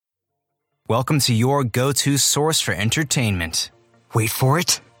Welcome to your go-to source for entertainment. Wait for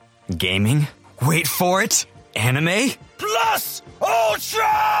it. Gaming. Wait for it. Anime. Plus Ultra!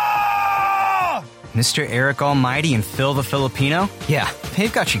 Mr. Eric Almighty and Phil the Filipino? Yeah,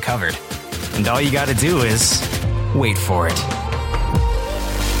 they've got you covered. And all you gotta do is wait for it.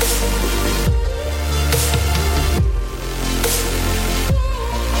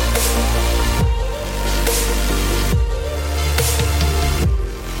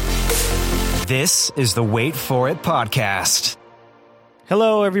 This is the Wait For It podcast.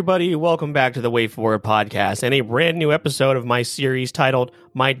 Hello, everybody. Welcome back to the Wait For It podcast and a brand new episode of my series titled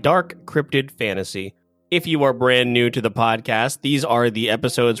My Dark Cryptid Fantasy. If you are brand new to the podcast, these are the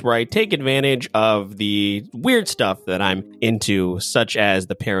episodes where I take advantage of the weird stuff that I'm into, such as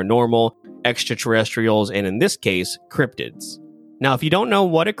the paranormal, extraterrestrials, and in this case, cryptids. Now, if you don't know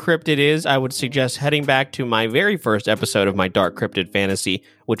what a cryptid is, I would suggest heading back to my very first episode of my Dark Cryptid Fantasy,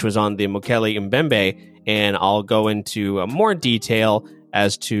 which was on the Mokele Mbembe, and I'll go into more detail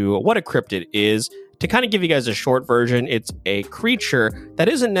as to what a cryptid is. To kind of give you guys a short version, it's a creature that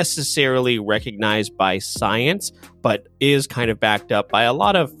isn't necessarily recognized by science, but is kind of backed up by a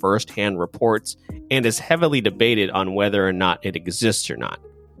lot of first-hand reports and is heavily debated on whether or not it exists or not.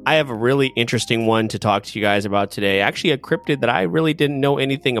 I have a really interesting one to talk to you guys about today. Actually, a cryptid that I really didn't know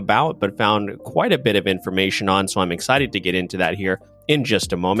anything about, but found quite a bit of information on, so I'm excited to get into that here in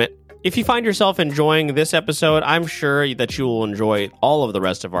just a moment. If you find yourself enjoying this episode, I'm sure that you will enjoy all of the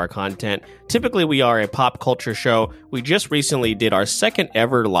rest of our content. Typically, we are a pop culture show. We just recently did our second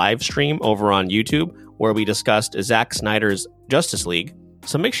ever live stream over on YouTube, where we discussed Zack Snyder's Justice League.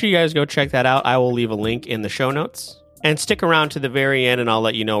 So make sure you guys go check that out. I will leave a link in the show notes. And stick around to the very end and I'll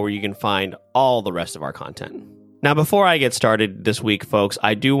let you know where you can find all the rest of our content. Now, before I get started this week, folks,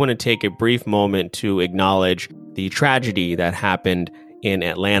 I do want to take a brief moment to acknowledge the tragedy that happened in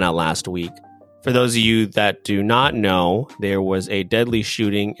Atlanta last week. For those of you that do not know, there was a deadly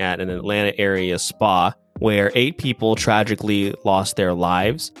shooting at an Atlanta area spa where 8 people tragically lost their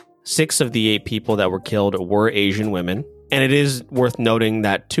lives. 6 of the 8 people that were killed were Asian women. And it is worth noting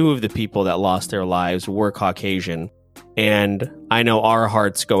that 2 of the people that lost their lives were Caucasian. And I know our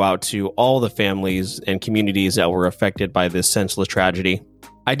hearts go out to all the families and communities that were affected by this senseless tragedy.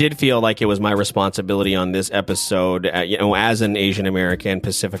 I did feel like it was my responsibility on this episode, as an Asian American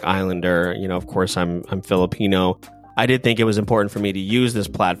Pacific Islander, of course I'm Filipino. I did think it was important for me to use this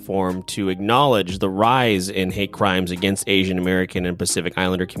platform to acknowledge the rise in hate crimes against Asian American and Pacific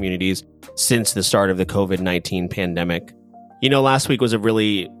Islander communities since the start of the COVID-19 pandemic. Last week was a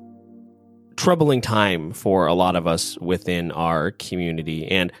really troubling time for a lot of us within our community.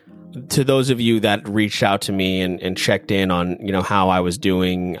 And to those of you that reached out to me and checked in on, how I was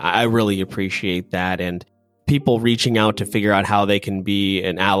doing, I really appreciate that. And people reaching out to figure out how they can be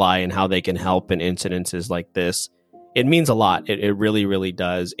an ally and how they can help in incidences like this. It means a lot. It really, really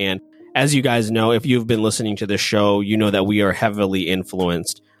does. And as you guys know, if you've been listening to this show, you know that we are heavily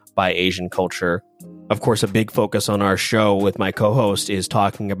influenced by Asian culture. Of course, a big focus on our show with my co-host is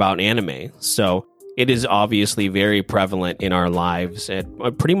talking about anime. So it is obviously very prevalent in our lives at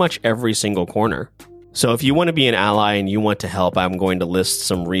pretty much every single corner. So if you want to be an ally and you want to help, I'm going to list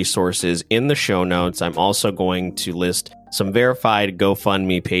some resources in the show notes. I'm also going to list some verified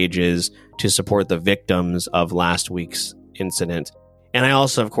GoFundMe pages to support the victims of last week's incident. And I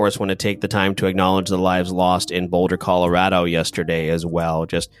also, of course, want to take the time to acknowledge the lives lost in Boulder, Colorado yesterday as well.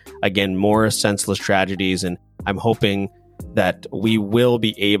 Just, again, more senseless tragedies. And I'm hoping that we will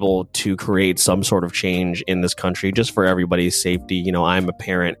be able to create some sort of change in this country just for everybody's safety. I'm a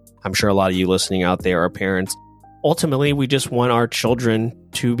parent. I'm sure a lot of you listening out there are parents. Ultimately, we just want our children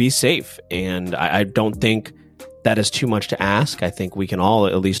to be safe. And I don't think that is too much to ask. I think we can all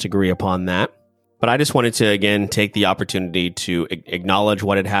at least agree upon that. But I just wanted to, again, take the opportunity to acknowledge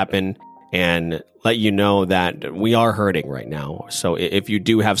what had happened and let you know that we are hurting right now. So if you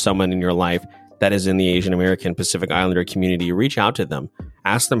do have someone in your life that is in the Asian American Pacific Islander community, reach out to them.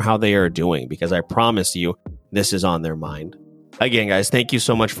 Ask them how they are doing, because I promise you this is on their mind. Again, guys, thank you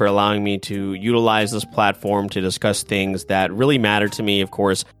so much for allowing me to utilize this platform to discuss things that really matter to me. Of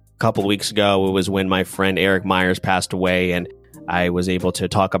course, a couple weeks ago, it was when my friend Eric Myers passed away, and I was able to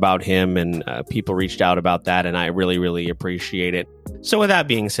talk about him, and people reached out about that, and I really, really appreciate it. So with that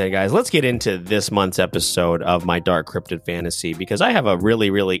being said, guys, let's get into this month's episode of my Dark Cryptid Fantasy, because I have a really,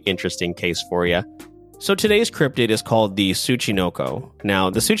 really interesting case for you. So today's cryptid is called the Tsuchinoko.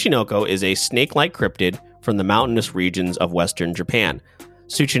 Now, the Tsuchinoko is a snake-like cryptid from the mountainous regions of western Japan.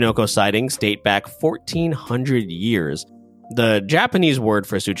 Tsuchinoko sightings date back 1,400 years. The Japanese word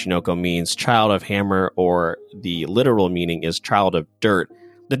for Tsuchinoko means child of hammer, or the literal meaning is child of dirt,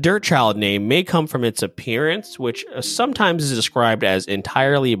 The Dirt Child name may come from its appearance, which sometimes is described as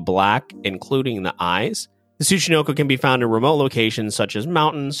entirely black, including the eyes. The Tsuchinoko can be found in remote locations such as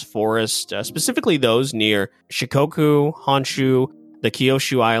mountains, forests, specifically those near Shikoku, Honshu, the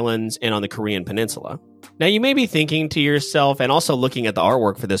Kyushu Islands, and on the Korean Peninsula. Now, you may be thinking to yourself, and also looking at the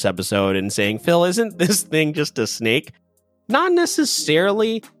artwork for this episode and saying, Phil, isn't this thing just a snake? Not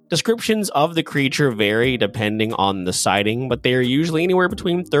necessarily. Descriptions of the creature vary depending on the sighting, but they are usually anywhere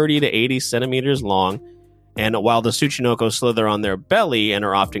between 30 to 80 centimeters long. And while the Tsuchinoko slither on their belly and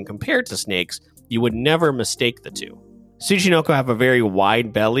are often compared to snakes, you would never mistake the two. Tsuchinoko have a very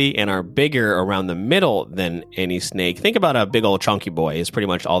wide belly and are bigger around the middle than any snake. Think about a big old chunky boy is pretty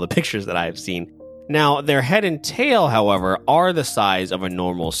much all the pictures that I've seen. Now, their head and tail, however, are the size of a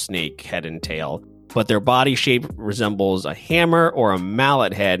normal snake head and tail, but their body shape resembles a hammer or a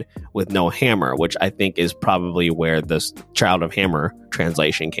mallet head with no hammer, which I think is probably where this Child of Hammer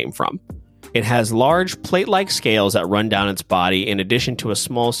translation came from. It has large plate-like scales that run down its body in addition to a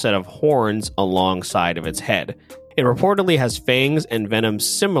small set of horns alongside of its head. It reportedly has fangs and venom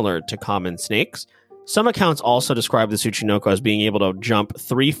similar to common snakes. Some accounts also describe the Tsuchinoko as being able to jump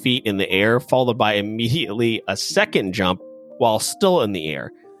 3 feet in the air, followed by immediately a second jump while still in the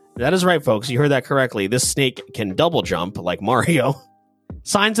air. That is right, folks. You heard that correctly. This snake can double jump like Mario.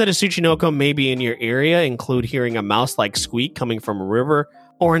 Signs that a Tsuchinoko may be in your area include hearing a mouse-like squeak coming from a river,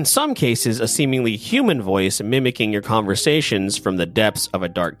 or in some cases, a seemingly human voice mimicking your conversations from the depths of a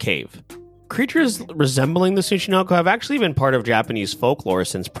dark cave. Creatures resembling the Tsuchinoko have actually been part of Japanese folklore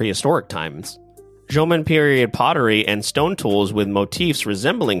since prehistoric times. Jomon period pottery and stone tools with motifs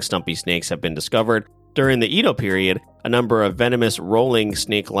resembling stumpy snakes have been discovered. During the Edo period, a number of venomous rolling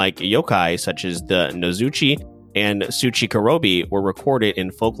snake-like yokai, such as the Nozuchi and Tsuchikorobi, were recorded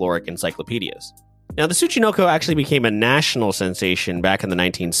in folkloric encyclopedias. Now, the Tsuchinoko actually became a national sensation back in the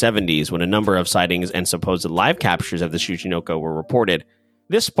 1970s when a number of sightings and supposed live captures of the Tsuchinoko were reported.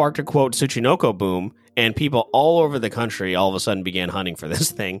 This sparked a quote Tsuchinoko boom, and people all over the country all of a sudden began hunting for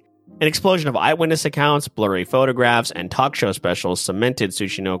this thing. An explosion of eyewitness accounts, blurry photographs, and talk show specials cemented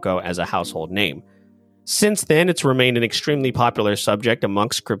Tsuchinoko as a household name. Since then, it's remained an extremely popular subject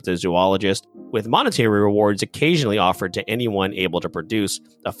amongst cryptozoologists, with monetary rewards occasionally offered to anyone able to produce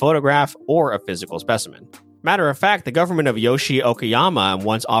a photograph or a physical specimen. Matter of fact, the government of Yoshi Okayama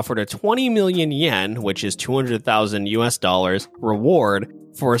once offered a 20 million yen, which is 200,000 US dollars, reward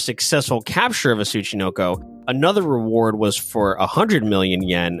for a successful capture of a Tsuchinoko. Another reward was for 100 million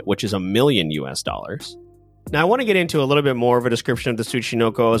yen, which is $1 million US dollars. Now, I want to get into a little bit more of a description of the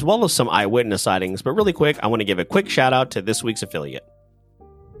Tsuchinoko as well as some eyewitness sightings, but really quick, I want to give a quick shout out to this week's affiliate.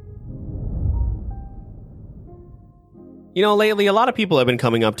 You know, lately, a lot of people have been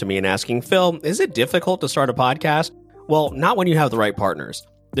coming up to me and asking, Phil, is it difficult to start a podcast? Well, not when you have the right partners.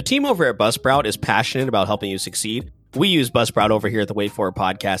 The team over at Buzzsprout is passionate about helping you succeed. We use Buzzsprout over here at the Wait For It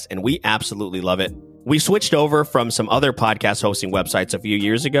podcast, and we absolutely love it. We switched over from some other podcast hosting websites a few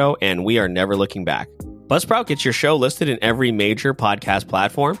years ago, and we are never looking back. Buzzsprout gets your show listed in every major podcast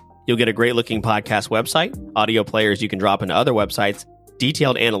platform. You'll get a great-looking podcast website, audio players you can drop into other websites,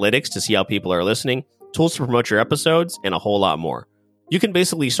 detailed analytics to see how people are listening, tools to promote your episodes, and a whole lot more. You can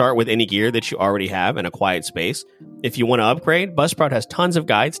basically start with any gear that you already have in a quiet space. If you want to upgrade, Buzzsprout has tons of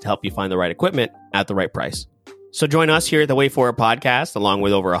guides to help you find the right equipment at the right price. So join us here at the Wait For It podcast, along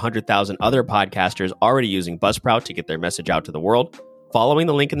with over 100,000 other podcasters already using Buzzsprout to get their message out to the world. Following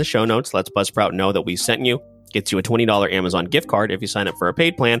the link in the show notes lets Buzzsprout know that we sent you, gets you a $20 Amazon gift card if you sign up for a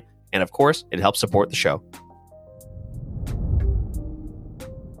paid plan, and of course, it helps support the show.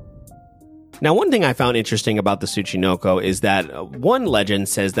 Now, one thing I found interesting about the Tsuchinoko is that one legend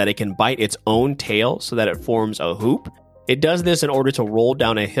says that it can bite its own tail so that it forms a hoop. It does this in order to roll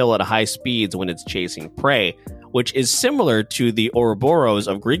down a hill at high speeds when it's chasing prey, which is similar to the Ouroboros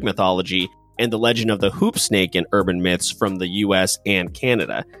of Greek mythology and the legend of the hoop snake in urban myths from the US and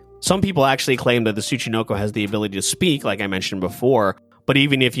Canada. Some people actually claim that the Tsuchinoko has the ability to speak, like I mentioned before, but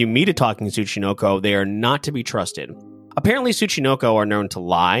even if you meet a talking Tsuchinoko, they are not to be trusted. Apparently, Tsuchinoko are known to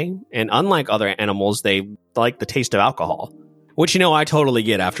lie, and unlike other animals, they like the taste of alcohol. Which, you know, I totally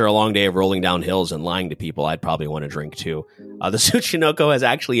get. After a long day of rolling down hills and lying to people, I'd probably want to drink too. The Tsuchinoko has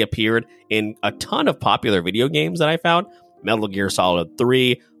actually appeared in a ton of popular video games that I found. Metal Gear Solid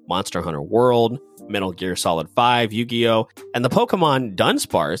 3, Monster Hunter World, Metal Gear Solid 5, Yu-Gi-Oh! And the Pokemon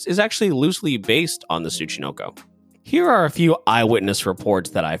Dunsparce is actually loosely based on the Tsuchinoko. Here are a few eyewitness reports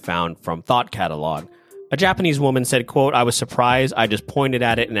that I found from Thought Catalog. A Japanese woman said, quote, "I was surprised. I just pointed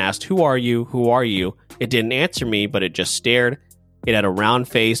at it and asked, 'Who are you? Who are you?' It didn't answer me, but it just stared. It had a round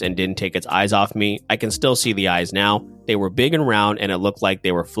face and didn't take its eyes off me. I can still see the eyes now. They were big and round, and it looked like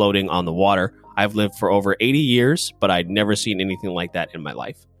they were floating on the water. I've lived for over 80 years, but I'd never seen anything like that in my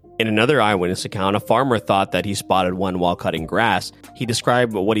life. In another eyewitness account, a farmer thought that he spotted one while cutting grass. He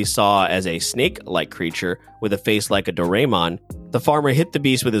described what he saw as a snake-like creature with a face like a Doraemon. The farmer hit the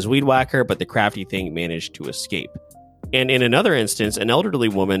beast with his weed whacker, but the crafty thing managed to escape. And in another instance, an elderly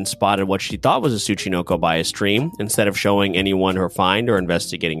woman spotted what she thought was a Tsuchinoko by a stream. Instead of showing anyone her find or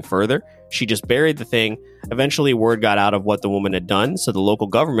investigating further, she just buried the thing. Eventually, word got out of what the woman had done, so the local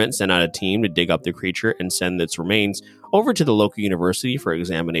government sent out a team to dig up the creature and send its remains over to the local university for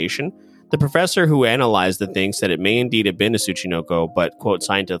examination. The professor who analyzed the thing said it may indeed have been a Tsuchinoko, but, quote,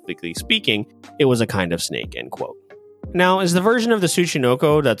 scientifically speaking, it was a kind of snake, end quote. Now, is the version of the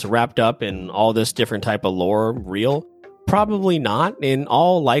Tsuchinoko that's wrapped up in all this different type of lore real? Probably not. In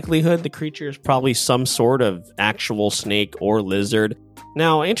all likelihood, the creature is probably some sort of actual snake or lizard.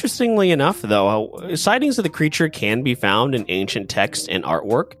 Now, interestingly enough, though, sightings of the creature can be found in ancient texts and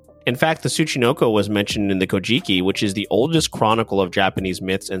artwork. In fact, the Tsuchinoko was mentioned in the Kojiki, which is the oldest chronicle of Japanese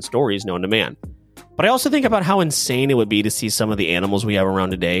myths and stories known to man. But I also think about how insane it would be to see some of the animals we have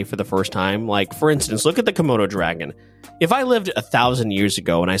around today for the first time. Like, for instance, look at the Komodo dragon. If I lived 1,000 years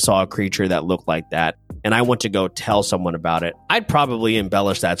ago and I saw a creature that looked like that, and I went to go tell someone about it, I'd probably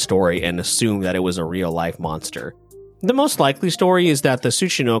embellish that story and assume that it was a real-life monster. The most likely story is that the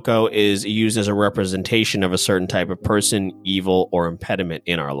Tsuchinoko is used as a representation of a certain type of person, evil, or impediment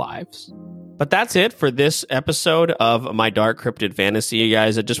in our lives. But that's it for this episode of My Dark Cryptid Fantasy, you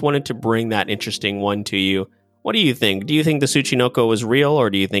guys. I just wanted to bring that interesting one to you. What do you think? Do you think the Tsuchinoko is real, or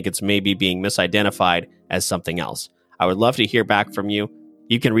do you think it's maybe being misidentified as something else? I would love to hear back from you.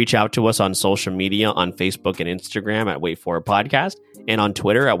 You can reach out to us on social media on Facebook and Instagram at Wait For It Podcast and on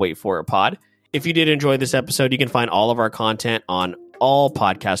Twitter at Wait For It Pod. If you did enjoy this episode, you can find all of our content on all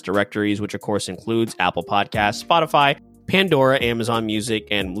podcast directories, which of course includes Apple Podcasts, Spotify, Pandora, Amazon Music,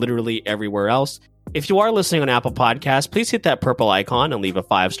 and literally everywhere else. If you are listening on Apple Podcasts, please hit that purple icon and leave a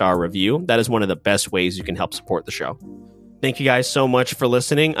 5-star review. That is one of the best ways you can help support the show. Thank you guys so much for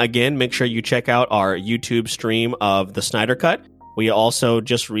listening. Again, make sure you check out our YouTube stream of The Snyder Cut. We also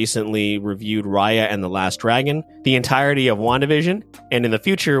just recently reviewed Raya and the Last Dragon, the entirety of WandaVision, and in the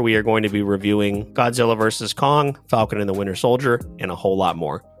future we are going to be reviewing Godzilla vs. Kong, Falcon and the Winter Soldier, and a whole lot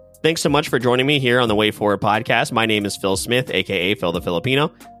more. Thanks so much for joining me here on the Wait For It podcast. My name is Phil Smith, aka Phil the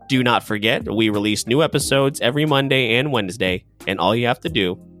Filipino. Do not forget, we release new episodes every Monday and Wednesday, and all you have to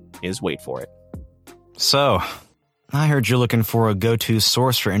do is wait for it. So, I heard you're looking for a go-to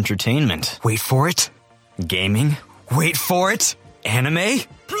source for entertainment. Wait for it? Gaming? Wait for it? Anime?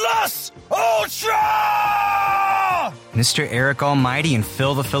 Plus Ultra! Mr. Eric Almighty and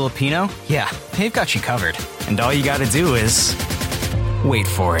Phil the Filipino? Yeah, they've got you covered. And all you gotta do is wait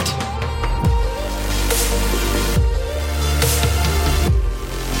for it.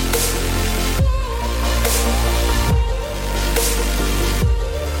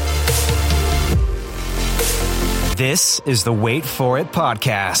 This is the Wait For It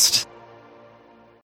podcast.